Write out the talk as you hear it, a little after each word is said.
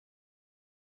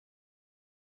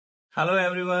Hello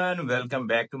everyone, welcome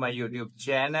back to my YouTube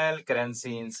channel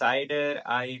Currency Insider.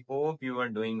 I hope you are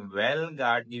doing well.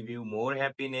 God give you more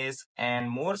happiness and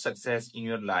more success in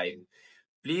your life.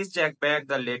 Please check back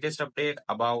the latest update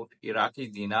about Iraqi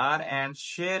Dinar and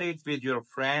share it with your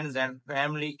friends and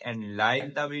family and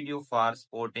like the video for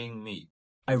supporting me.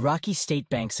 Iraqi state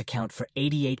banks account for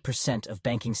 88% of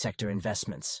banking sector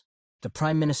investments. The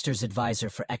Prime Minister's advisor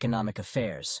for economic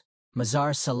affairs,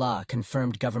 Mazar Salah,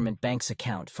 confirmed government banks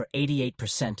account for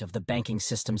 88% of the banking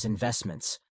system's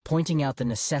investments, pointing out the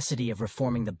necessity of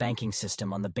reforming the banking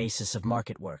system on the basis of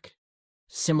market work.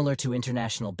 Similar to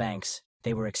international banks,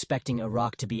 they were expecting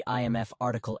Iraq to be IMF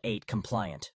Article 8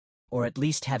 compliant, or at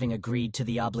least having agreed to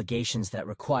the obligations that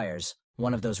requires.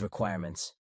 One of those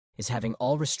requirements is having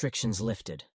all restrictions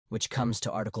lifted, which comes to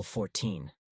Article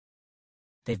 14.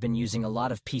 They've been using a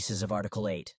lot of pieces of Article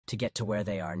 8 to get to where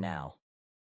they are now.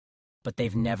 But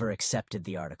they've never accepted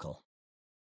the article,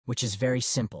 which is very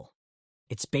simple.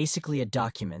 It's basically a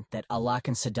document that Alak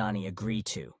and Sadani agree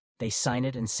to. They sign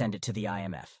it and send it to the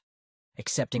IMF,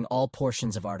 accepting all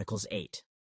portions of Articles 8.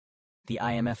 The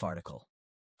IMF Article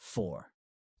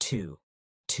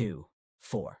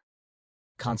 4.2.2.4.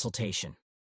 Consultation.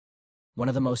 One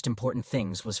of the most important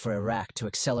things was for Iraq to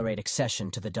accelerate accession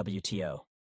to the WTO.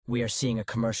 We are seeing a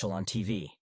commercial on TV.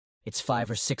 It's 5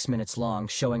 or 6 minutes long,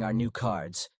 showing our new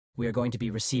cards we are going to be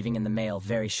receiving in the mail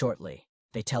very shortly.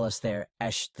 They tell us they're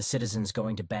the citizens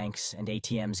going to banks and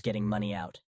ATMs getting money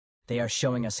out. They are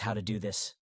showing us how to do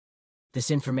this.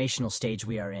 This informational stage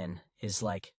we are in is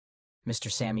like Mr.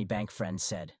 Sammy Bank Friend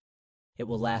said. It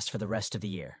will last for the rest of the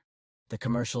year. The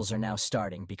commercials are now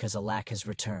starting because Alak has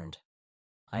returned.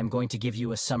 I am going to give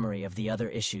you a summary of the other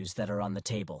issues that are on the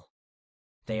table.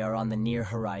 They are on the near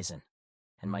horizon,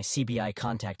 and my CBI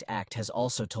Contact Act has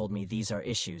also told me these are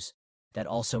issues that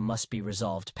also must be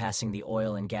resolved passing the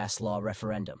oil and gas law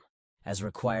referendum, as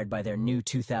required by their new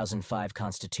 2005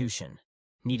 constitution,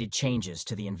 needed changes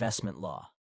to the investment law,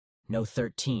 No.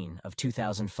 13 of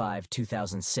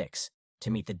 2005-2006,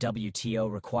 to meet the WTO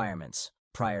requirements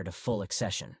prior to full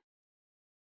accession.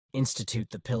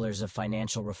 Institute the pillars of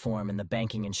financial reform in the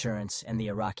banking, insurance, and the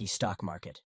Iraqi stock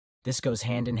market. This goes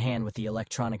hand in hand with the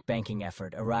electronic banking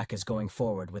effort. Iraq is going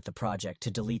forward with the project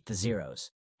to delete the zeros,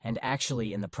 and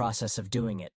actually in the process of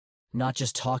doing it, not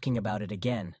just talking about it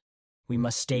again. We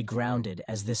must stay grounded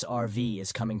as this RV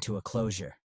is coming to a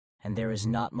closure, and there is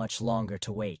not much longer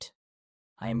to wait.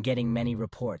 I am getting many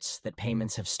reports that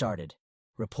payments have started,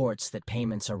 reports that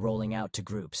payments are rolling out to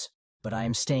groups, but I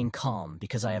am staying calm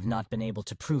because I have not been able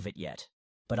to prove it yet.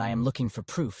 But I am looking for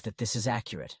proof that this is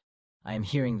accurate. I am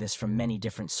hearing this from many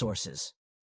different sources.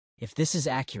 If this is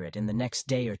accurate in the next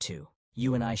day or two,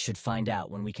 you and I should find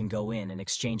out when we can go in and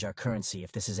exchange our currency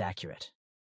if this is accurate.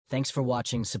 Thanks for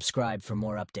watching. Subscribe for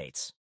more updates.